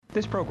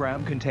This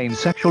program contains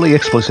sexually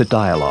explicit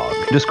dialogue.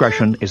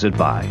 Discretion is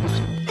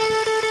advised.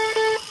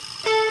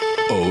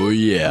 Oh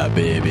yeah,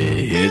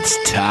 baby.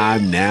 It's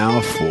time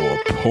now for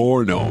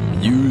porno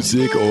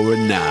music or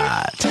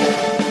not.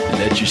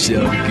 Let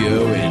yourself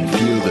go and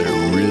feel the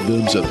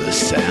rhythms of the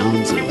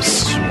sounds of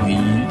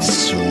sweet,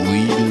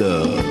 sweet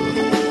love.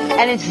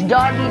 And it's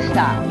doggy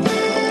style.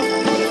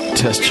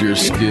 Test your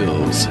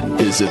skills.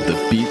 Is it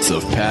the beats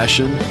of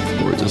passion,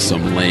 or is it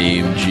some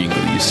lame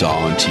jingle you saw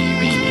on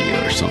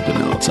TV or something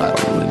else? I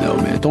don't really know,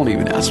 man. Don't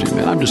even ask me,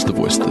 man. I'm just the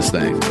voice of this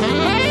thing.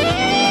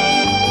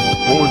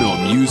 Porno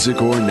music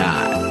or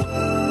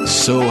not.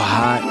 So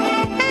hot,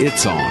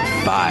 it's on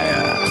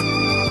fire.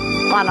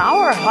 On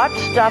our Hot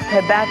Stuff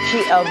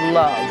Hibachi of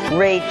Love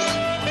rates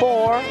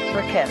 4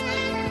 for kids.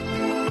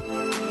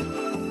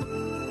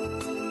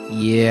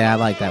 Yeah, I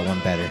like that one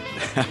better.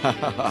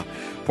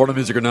 Porno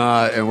music or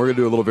not, and we're going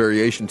to do a little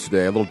variation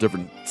today, a little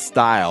different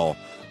style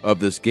of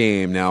this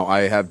game. Now,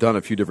 I have done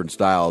a few different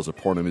styles of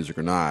porno music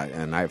or not,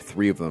 and I have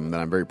 3 of them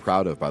that I'm very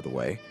proud of, by the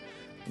way.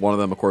 One of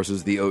them, of course,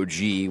 is the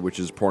OG, which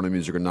is porno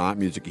music or not,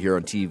 music you hear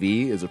on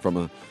TV. Is it from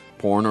a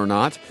porn or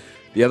not?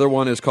 The other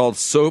one is called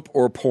soap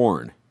or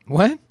porn.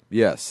 What?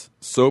 Yes,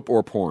 soap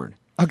or porn.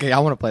 Okay, I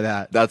want to play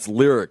that. That's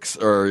lyrics,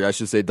 or I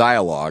should say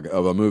dialogue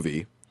of a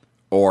movie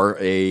or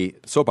a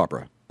soap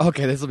opera.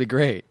 Okay, this will be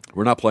great.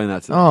 We're not playing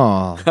that today.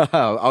 Oh.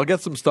 I'll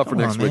get some stuff for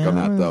next week on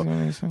that, though.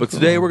 But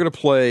today we're going to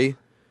play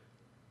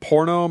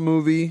porno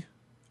movie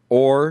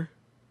or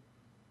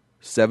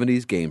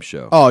 70's game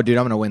show. Oh, dude,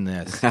 I'm going to win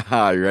this.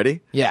 You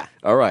ready? Yeah.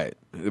 All right.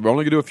 We're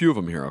only going to do a few of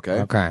them here,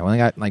 okay? Okay, we only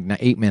got like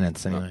 8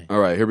 minutes anyway. All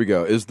right, here we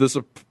go. Is this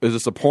a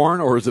porn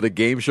or is it a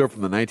game show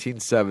from the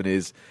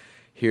 1970s?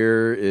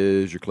 Here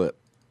is your clip.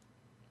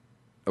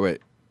 Oh,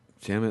 wait.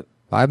 Damn it.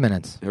 5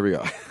 minutes. Here we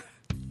go.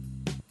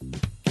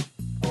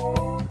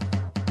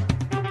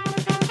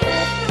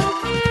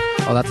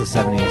 Oh, that's a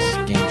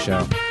 70s game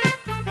show.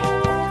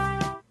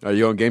 Are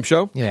you on game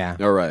show? Yeah.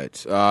 All right.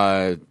 Should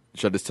I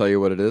just tell you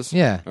what it is?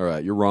 Yeah. All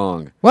right, you're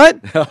wrong. What?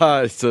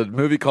 It's a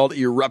movie called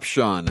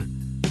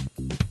Eruption.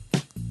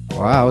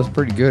 Wow, it was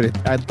pretty good.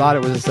 I thought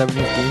it was a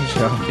 70s game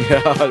show.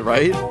 Yeah,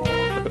 right?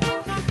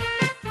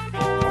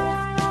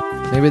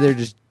 Maybe they're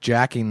just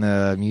jacking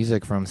the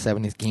music from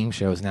 70s game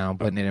shows now and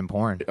putting it in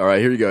porn. All right,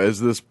 here you go.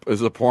 Is this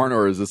a porn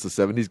or is this a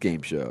 70s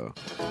game show?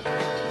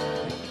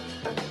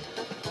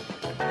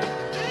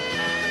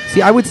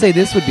 See, I would say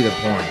this would be the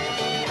porn.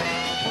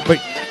 But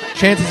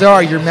chances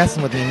are you're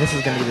messing with me and this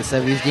is going to be the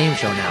 70s game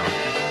show now.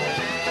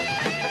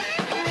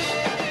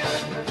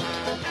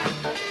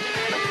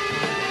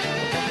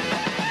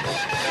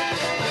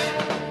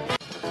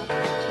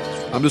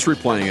 I'm just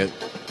replaying it.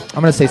 I'm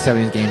going to say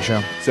 70s game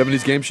show.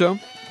 70s game show?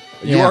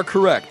 Yeah. You are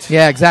correct.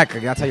 Yeah,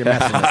 exactly. That's how you're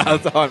messing with me.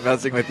 That's how I'm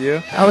messing with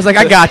you. I was like,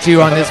 I got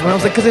you on this one. I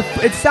was like, because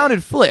it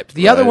sounded flipped.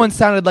 The other one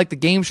sounded like the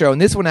game show,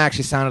 and this one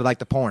actually sounded like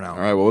the porno. All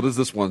right, well, what does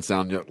this one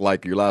sound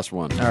like, your last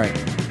one? All right.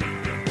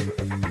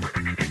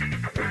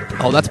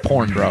 Oh, that's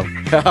porn, bro.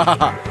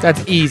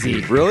 That's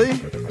easy. Really?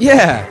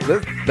 Yeah.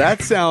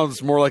 That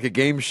sounds more like a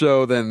game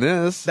show than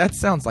this. That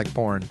sounds like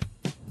porn.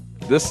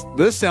 This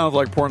sounds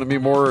like porn to me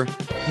more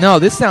No,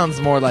 this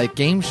sounds more like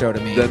game show to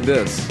me. than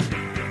this.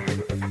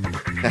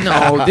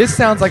 No, this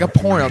sounds like a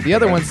porno. The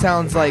other one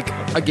sounds like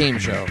a game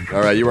show.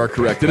 All right, you are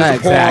correct. It is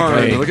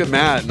Exactly. a porn. Look at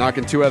Matt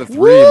knocking 2 out of 3,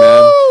 Woo!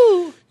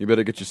 man. You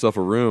better get yourself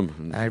a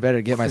room. I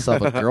better get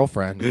myself a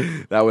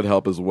girlfriend. That would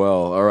help as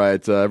well. All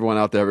right, everyone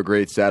out there, have a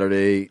great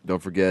Saturday.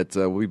 Don't forget,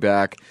 we'll be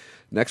back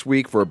next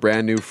week for a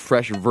brand new,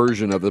 fresh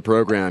version of the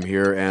program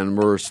here, and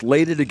we're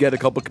slated to get a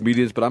couple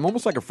comedians, but I'm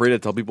almost like afraid to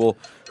tell people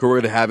who we're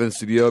going to have in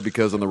studio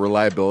because of the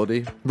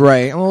reliability.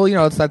 Right. Well,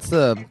 that's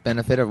the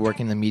benefit of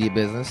working in the media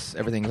business.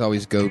 Everything's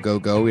always go, go,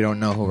 go. We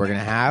don't know who we're going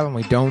to have, and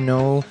we don't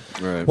know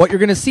what you're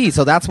going to see.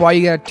 So that's why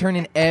you got to turn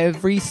in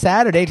every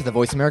Saturday to the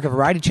Voice America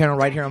Variety Channel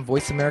right here on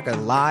Voice America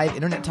Live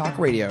Internet Talk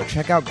Radio.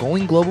 Check out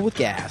Going Global with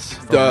Gas.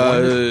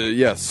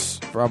 Yes.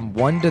 From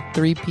 1 to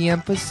 3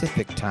 p.m.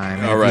 Pacific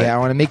time. All right. Yeah, I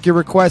want to make your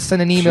request.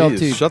 Send an email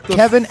Jeez, to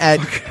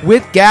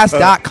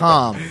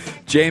kevin@withgas.com.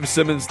 James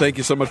Simmons, thank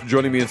you so much for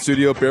joining me in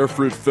studio. Bear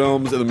Fruit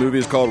Films, and the movie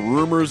is called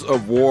Rumors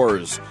of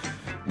Wars.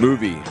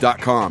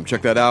 Movie.com.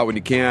 Check that out when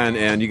you can,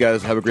 and you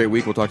guys have a great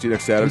week. We'll talk to you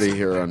next Saturday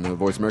here on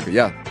Voice America.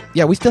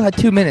 Yeah, we still had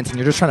 2 minutes, and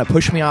you're just trying to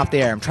push me off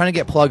the air. I'm trying to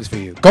get plugs for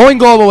you. Going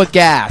Global with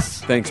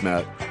Gas. Thanks,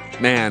 Matt.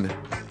 Man.